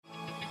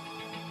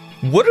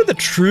What are the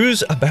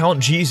truths about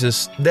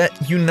Jesus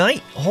that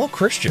unite all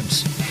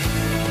Christians?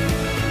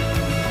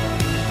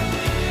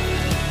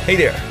 Hey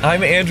there,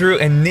 I'm Andrew,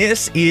 and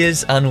this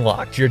is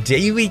Unlocked, your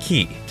daily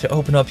key to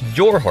open up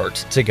your heart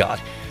to God.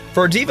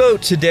 For our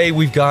Devo today,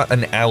 we've got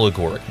an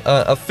allegory,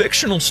 a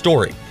fictional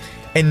story.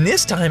 And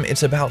this time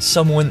it's about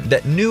someone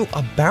that knew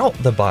about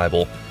the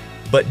Bible,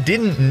 but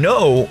didn't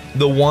know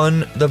the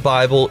one the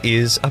Bible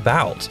is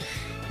about.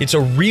 It's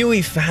a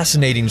really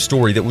fascinating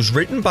story that was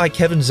written by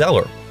Kevin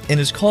Zeller and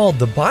is called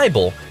 "The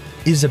Bible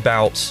is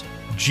About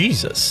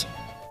Jesus."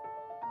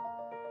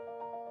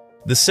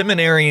 The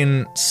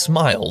seminarian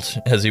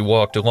smiled as he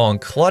walked along,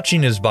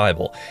 clutching his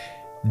Bible.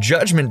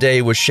 Judgment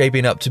Day was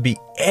shaping up to be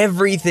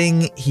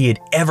everything he had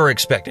ever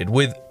expected,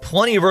 with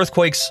plenty of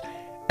earthquakes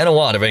and a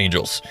lot of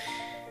angels.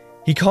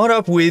 He caught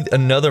up with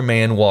another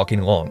man walking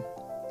along.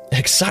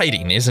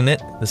 "Exciting, isn't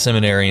it?" the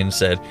seminarian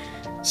said,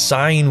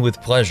 sighing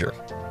with pleasure.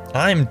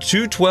 "I'm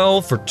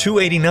 212 for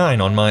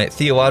 289 on my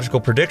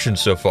theological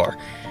predictions so far.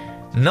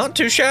 Not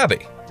too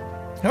shabby.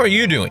 How are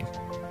you doing?"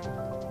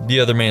 The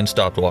other man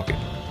stopped walking.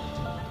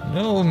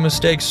 "No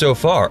mistakes so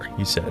far,"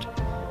 he said.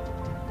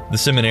 The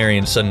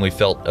seminarian suddenly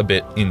felt a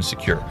bit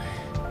insecure.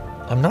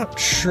 "I'm not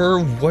sure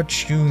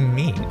what you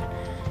mean."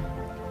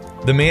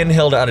 The man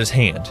held out his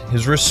hand,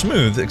 his wrist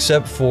smooth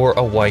except for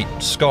a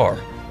white scar.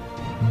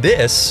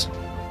 This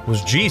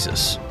was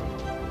Jesus.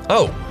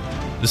 "Oh,"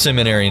 the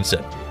seminarian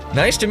said.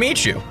 "Nice to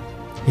meet you."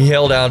 He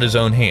held out his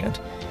own hand.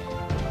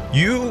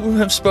 "You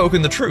have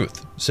spoken the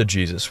truth," said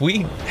Jesus.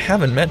 "We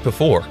haven't met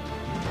before.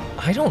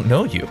 I don't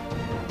know you."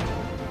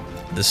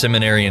 The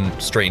seminarian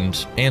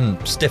straightened and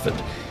stiffened.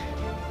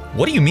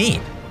 "What do you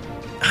mean?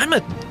 I'm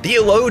a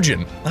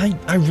theologian.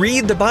 I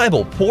read the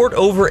Bible, pored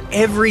over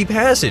every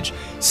passage.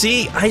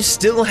 See, I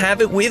still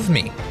have it with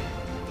me."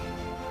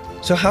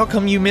 "So how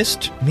come you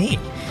missed me?"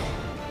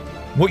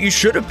 "What you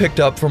should have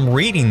picked up from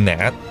reading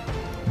that,"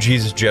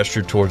 Jesus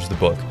gestured towards the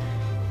book,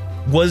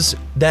 "was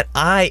that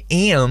I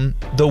am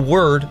the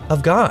Word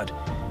of God.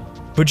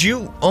 But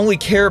you only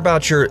care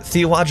about your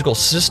theological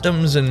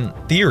systems and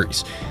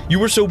theories. You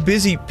were so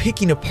busy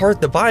picking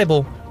apart the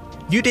Bible,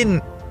 you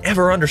didn't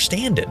ever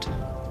understand it.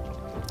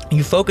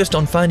 You focused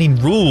on finding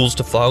rules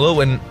to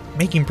follow and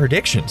making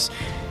predictions,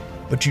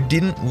 but you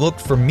didn't look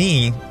for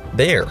me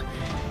there.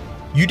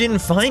 You didn't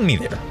find me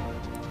there.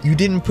 You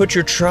didn't put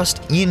your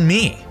trust in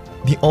me,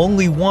 the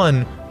only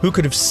one who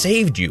could have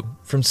saved you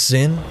from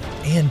sin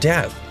and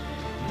death.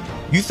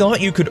 You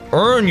thought you could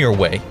earn your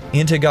way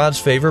into God's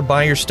favor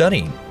by your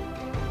studying.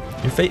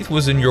 Your faith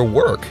was in your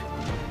work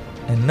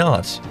and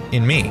not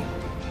in me."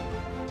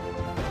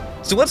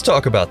 So let's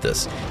talk about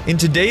this. In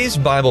today's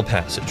Bible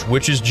passage,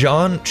 which is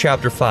John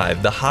chapter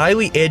 5, the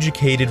highly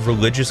educated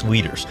religious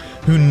leaders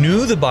who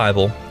knew the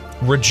Bible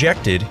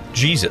rejected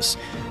Jesus.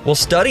 Well,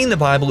 studying the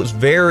Bible is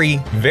very,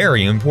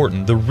 very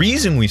important. The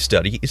reason we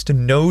study is to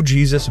know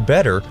Jesus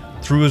better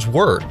through His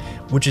Word,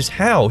 which is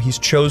how He's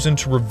chosen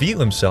to reveal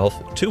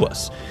Himself to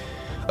us.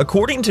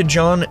 According to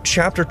John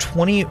chapter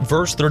 20,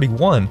 verse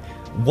 31,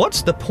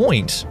 what's the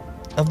point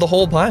of the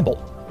whole Bible?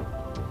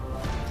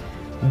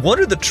 What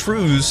are the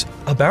truths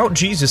about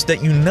Jesus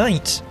that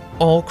unite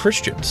all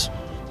Christians?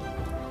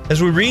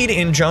 As we read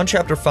in John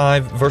chapter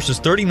 5, verses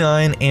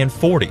 39 and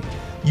 40,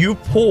 you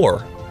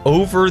pore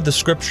over the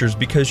scriptures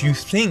because you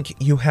think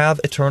you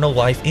have eternal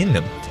life in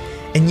them,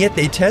 and yet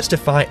they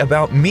testify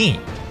about me,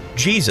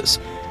 Jesus.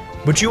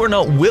 But you are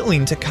not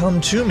willing to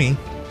come to me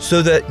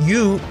so that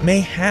you may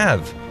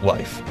have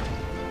life.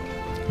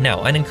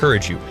 Now, I'd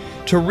encourage you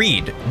to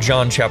read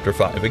John chapter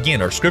 5.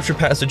 Again, our scripture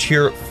passage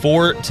here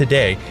for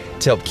today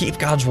to help keep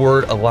God's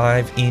Word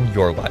alive in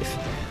your life.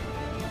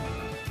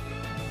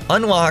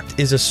 Unlocked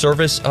is a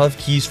service of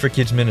Keys for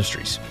Kids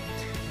Ministries.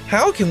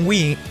 How can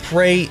we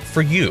pray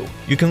for you?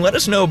 You can let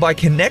us know by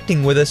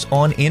connecting with us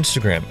on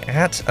Instagram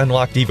at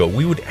UnlockedDevo.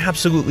 We would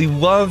absolutely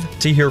love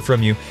to hear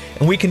from you,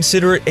 and we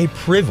consider it a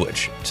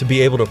privilege to be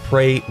able to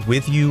pray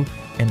with you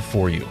and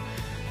for you.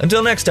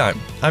 Until next time,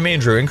 I'm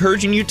Andrew,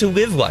 encouraging you to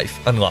live life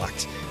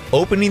unlocked,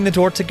 opening the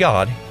door to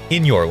God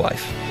in your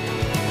life.